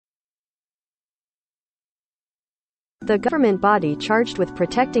The government body charged with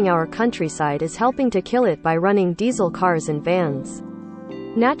protecting our countryside is helping to kill it by running diesel cars and vans.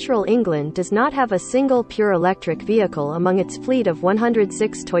 Natural England does not have a single pure electric vehicle among its fleet of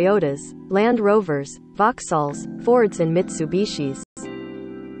 106 Toyotas, Land Rovers, Vauxhalls, Fords and Mitsubishis.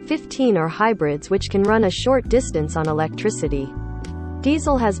 15 are hybrids which can run a short distance on electricity.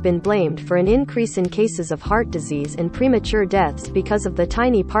 Diesel has been blamed for an increase in cases of heart disease and premature deaths because of the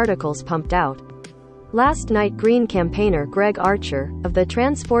tiny particles pumped out. Last night Green campaigner Greg Archer, of the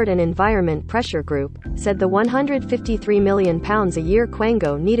Transport and Environment Pressure Group, said the £153 million a year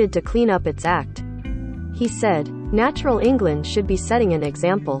Quango needed to clean up its act. He said, "Natural England should be setting an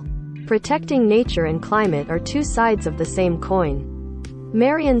example. Protecting nature and climate are two sides of the same coin."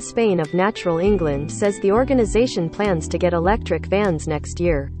 Marion Spain of Natural England says the organization plans to get electric vans next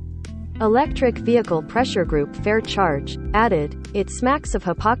year. Electric Vehicle Pressure Group Fair Charge added, "It smacks of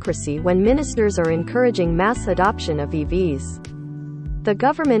hypocrisy when ministers are encouraging mass adoption of EVs." The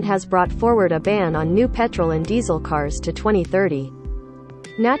government has brought forward a ban on new petrol and diesel cars to 2030.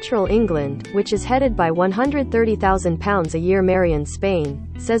 Natural England, which is headed by £130,000 a year Marion Spain,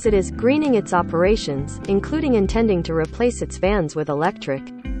 says it is greening its operations, including intending to replace its vans with electric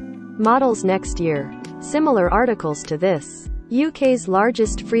models next year. Similar articles to this. UK's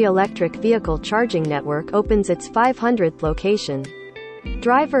largest free electric vehicle charging network opens its 500th location.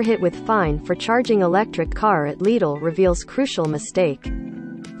 Driver hit with fine for charging electric car at Lidl reveals crucial mistake.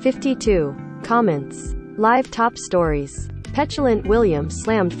 52. Comments. Live top stories. Petulant William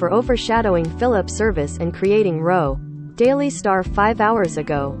slammed for overshadowing Philip service and creating row. Daily Star 5 hours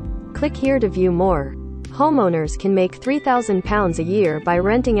ago. Click here to view more. Homeowners can make £3,000 a year by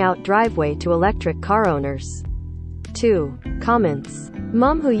renting out driveway to electric car owners. 2. Comments.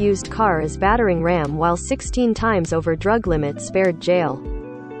 Mum who used car as battering ram while 16 times over drug limit spared jail.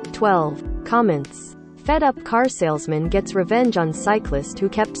 12. Comments. Fed up car salesman gets revenge on cyclist who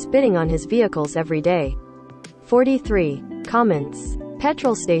kept spitting on his vehicles every day. 43. Comments.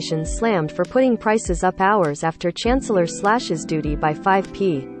 Petrol stations slammed for putting prices up hours after Chancellor slashes duty by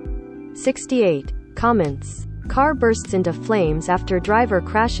 5p. 68. Comments. Car bursts into flames after driver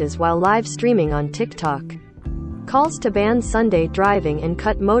crashes while live streaming on TikTok. Calls to ban Sunday driving and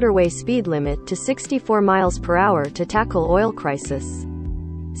cut motorway speed limit to 64 miles per hour to tackle oil crisis.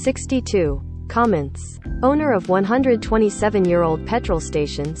 62. Comments. Owner of 127-year-old petrol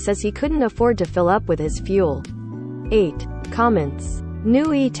station says he couldn't afford to fill up with his fuel. 8. Comments. New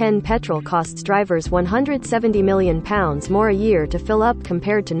E10 petrol costs drivers £170 million more a year to fill up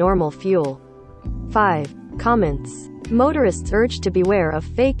compared to normal fuel. 5. Comments. Motorists urged to beware of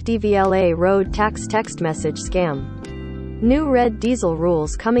fake DVLA road tax text message scam. New red diesel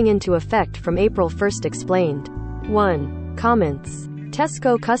rules coming into effect from April 1st explained. 1. Comments.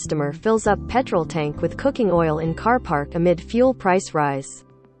 Tesco customer fills up petrol tank with cooking oil in car park amid fuel price rise.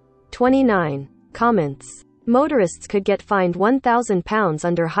 29. Comments. Motorists could get fined £1,000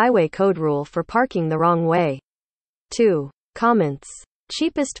 under highway code rule for parking the wrong way. 2. Comments.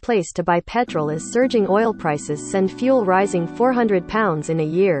 Cheapest place to buy petrol is surging oil prices send fuel rising £400 in a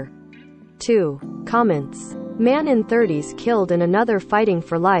year. 2. Comments. Man in 30s killed and another fighting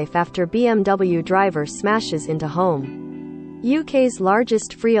for life after BMW driver smashes into home. UK's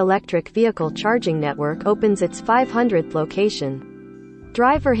largest free electric vehicle charging network opens its 500th location.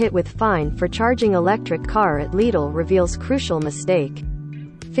 Driver hit with fine for charging electric car at Lidl reveals crucial mistake.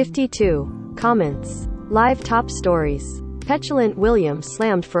 52. Comments. Live top stories. Petulant William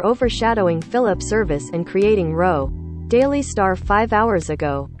slammed for overshadowing Philip service and creating row. Daily Star 5 hours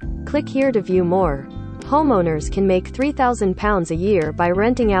ago. Click here to view more. Homeowners can make £3,000 a year by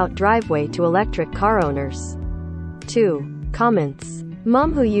renting out driveway to electric car owners. 2. Comments.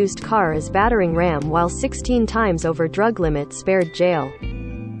 Mum who used car as battering ram while 16 times over drug limit spared jail.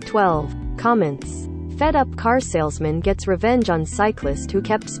 12. Comments. Fed up car salesman gets revenge on cyclist who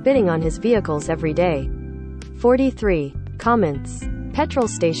kept spitting on his vehicles every day. 43. Comments. Petrol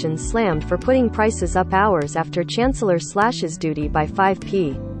stations slammed for putting prices up hours after Chancellor slashes duty by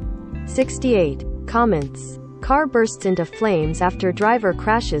 5p. 68. Comments. Car bursts into flames after driver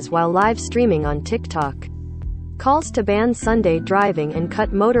crashes while live streaming on TikTok. Calls to ban Sunday driving and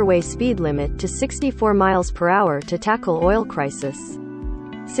cut motorway speed limit to 64 miles per hour to tackle oil crisis.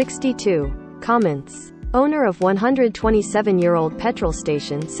 62. Comments. Owner of 127-year-old petrol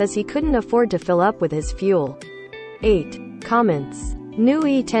station says he couldn't afford to fill up with his fuel. 8. Comments. New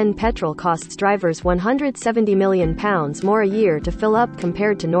E10 petrol costs drivers £170 million more a year to fill up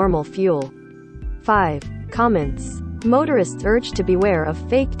compared to normal fuel. 5. Comments. Motorists urged to beware of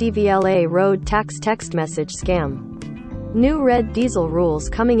fake DVLA road tax text message scam. New red diesel rules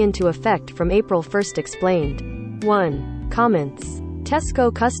coming into effect from April 1st explained. 1. Comments.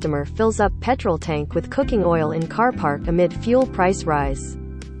 Tesco customer fills up petrol tank with cooking oil in car park amid fuel price rise.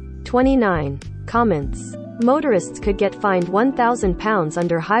 29. Comments. Motorists could get fined £1,000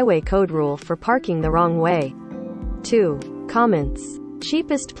 under highway code rule for parking the wrong way. 2. Comments.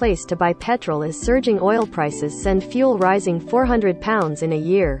 Cheapest place to buy petrol is surging oil prices send fuel rising £400 in a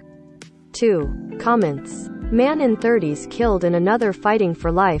year. 2. Comments. Man in 30s killed and another fighting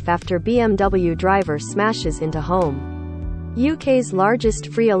for life after BMW driver smashes into home. UK's largest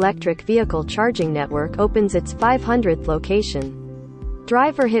free electric vehicle charging network opens its 500th location.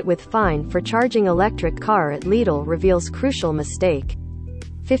 Driver hit with fine for charging electric car at Lidl reveals crucial mistake.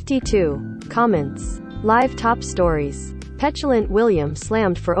 52. Comments. Live top stories. Petulant William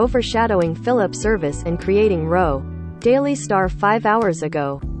slammed for overshadowing Philip service and creating row. Daily Star 5 hours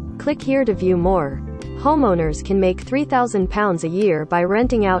ago. Click here to view more. Homeowners can make £3,000 a year by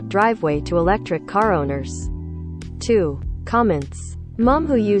renting out driveway to electric car owners. 2. Comments. Mum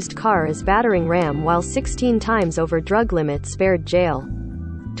who used car as battering ram while 16 times over drug limit spared jail.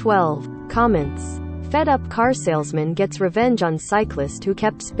 12. Comments. Fed up car salesman gets revenge on cyclist who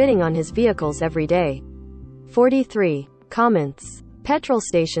kept spitting on his vehicles every day. 43. Comments. Petrol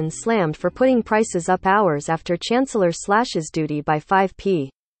station slammed for putting prices up hours after Chancellor slashes duty by 5p.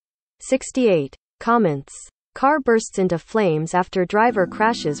 68. Comments. Car bursts into flames after driver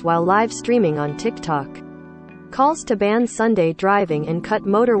crashes while live streaming on TikTok. Calls to ban Sunday driving and cut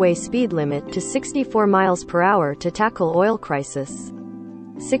motorway speed limit to 64 miles per hour to tackle oil crisis.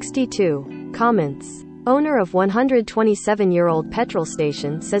 62. Comments. Owner of 127-year-old petrol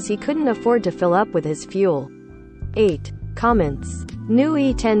station says he couldn't afford to fill up with his fuel. 8. Comments. New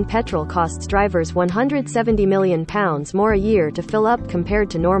E10 petrol costs drivers £170 million more a year to fill up compared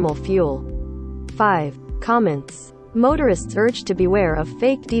to normal fuel. 5. Comments. Motorists urged to beware of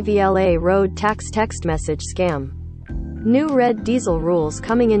fake DVLA road tax text message scam. New red diesel rules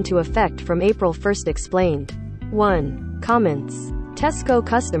coming into effect from April 1st explained. 1. Comments. Tesco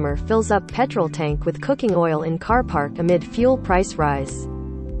customer fills up petrol tank with cooking oil in car park amid fuel price rise.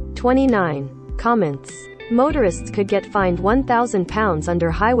 29. Comments. Motorists could get fined £1,000 under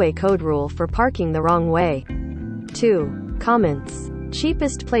highway code rule for parking the wrong way. 2. Comments.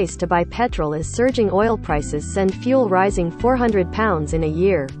 Cheapest place to buy petrol is surging oil prices send fuel rising £400 in a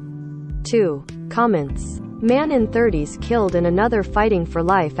year. 2. Comments. Man in 30s killed and another fighting for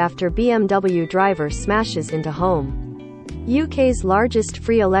life after BMW driver smashes into home. UK's largest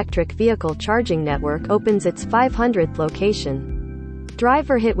free electric vehicle charging network opens its 500th location.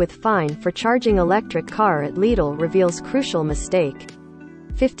 Driver hit with fine for charging electric car at Lidl reveals crucial mistake.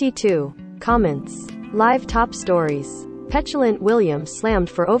 52. Comments. Live top stories. Petulant William slammed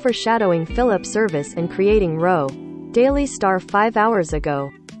for overshadowing Philip service and creating row. Daily Star 5 hours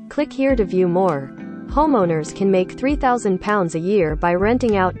ago. Click here to view more. Homeowners can make £3,000 a year by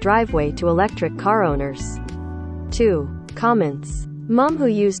renting out driveway to electric car owners. 2. Comments. Mum who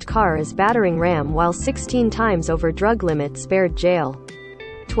used car as battering ram while 16 times over drug limit spared jail.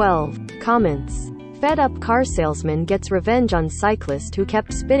 12. Comments. Fed up car salesman gets revenge on cyclist who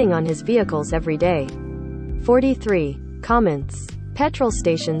kept spitting on his vehicles every day. 43. Comments. Petrol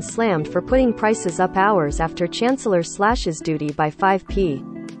station slammed for putting prices up hours after Chancellor slashes duty by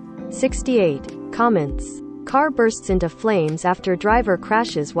 5p. 68. Comments. Car bursts into flames after driver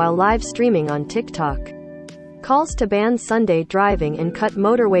crashes while live streaming on TikTok. Calls to ban Sunday driving and cut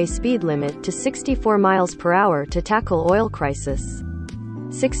motorway speed limit to 64 miles per hour to tackle oil crisis.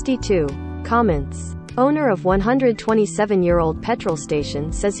 62. Comments. Owner of 127-year-old petrol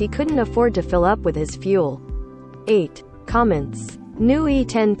station says he couldn't afford to fill up with his fuel. 8. Comments. New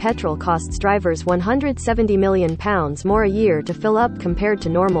E10 petrol costs drivers £170 million more a year to fill up compared to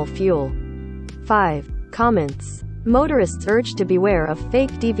normal fuel. 5. Comments. Motorists urged to beware of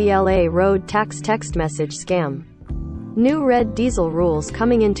fake DVLA road tax text message scam. New red diesel rules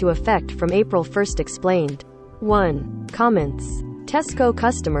coming into effect from April 1st explained. 1. Comments. Tesco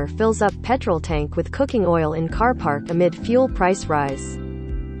customer fills up petrol tank with cooking oil in car park amid fuel price rise.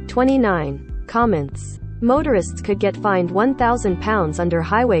 29. Comments. Motorists could get fined £1,000 under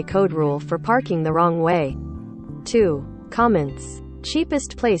highway code rule for parking the wrong way. 2. Comments.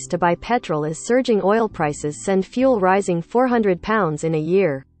 Cheapest place to buy petrol is surging oil prices send fuel rising £400 in a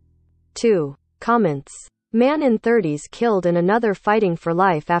year. 2. Comments. Man in 30s killed and another fighting for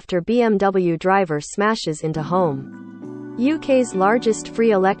life after BMW driver smashes into home. UK's largest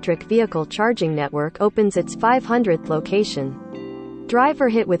free electric vehicle charging network opens its 500th location. Driver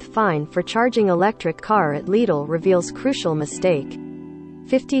hit with fine for charging electric car at Lidl reveals crucial mistake.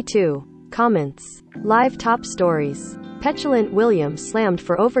 52. Comments. Live top stories. Petulant William slammed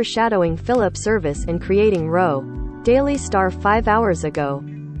for overshadowing Philip service and creating row. Daily Star 5 hours ago.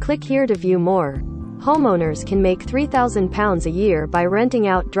 Click here to view more. Homeowners can make £3,000 a year by renting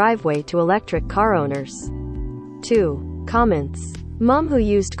out driveway to electric car owners. 2. Comments. Mum who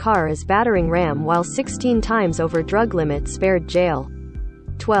used car as battering ram while 16 times over drug limit spared jail.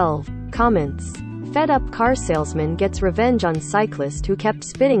 12. Comments. Fed up car salesman gets revenge on cyclist who kept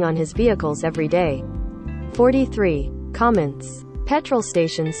spitting on his vehicles every day. 43. Comments. Petrol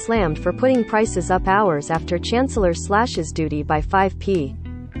station slammed for putting prices up hours after Chancellor slashes duty by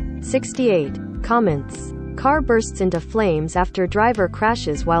 5p. 68. Comments. Car bursts into flames after driver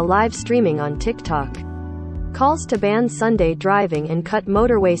crashes while live streaming on TikTok. Calls to ban Sunday driving and cut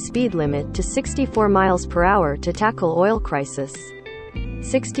motorway speed limit to 64 miles per hour to tackle oil crisis.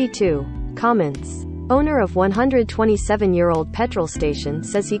 62. Comments. Owner of 127-year-old petrol station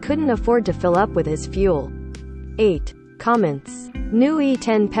says he couldn't afford to fill up with his fuel. 8. Comments. New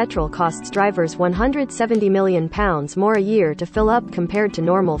E10 petrol costs drivers £170 million more a year to fill up compared to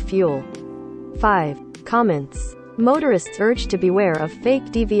normal fuel. 5. Comments. Motorists urged to beware of fake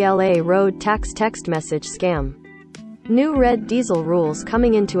DVLA road tax text message scam. New red diesel rules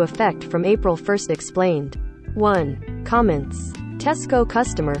coming into effect from April 1st explained. 1. Comments. Tesco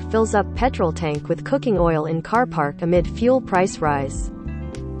customer fills up petrol tank with cooking oil in car park amid fuel price rise.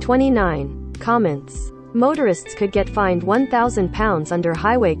 29. Comments. Motorists could get fined £1,000 under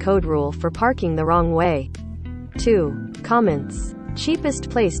highway code rule for parking the wrong way. 2. Comments. Cheapest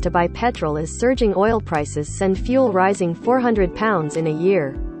place to buy petrol is surging oil prices send fuel rising £400 in a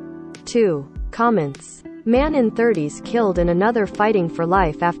year. 2. Comments. Man in 30s killed and another fighting for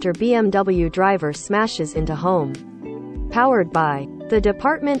life after BMW driver smashes into home. Powered by. The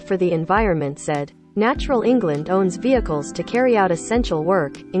Department for the Environment said, Natural England owns vehicles to carry out essential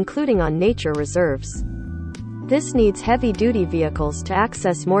work, including on nature reserves. This needs heavy-duty vehicles to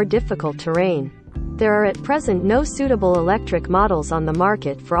access more difficult terrain. There are at present no suitable electric models on the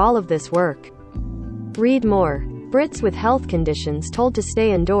market for all of this work. Read more. Brits with health conditions told to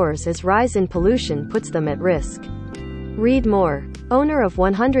stay indoors as rise in pollution puts them at risk. Read more. Owner of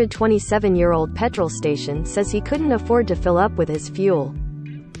 127-year-old petrol station says he couldn't afford to fill up with his fuel.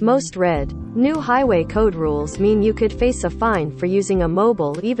 Most read. New highway code rules mean you could face a fine for using a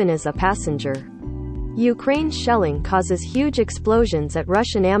mobile even as a passenger. Ukraine's shelling causes huge explosions at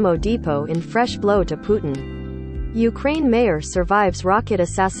Russian ammo depot in fresh blow to Putin. Ukraine mayor survives rocket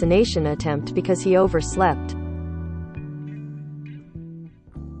assassination attempt because he overslept.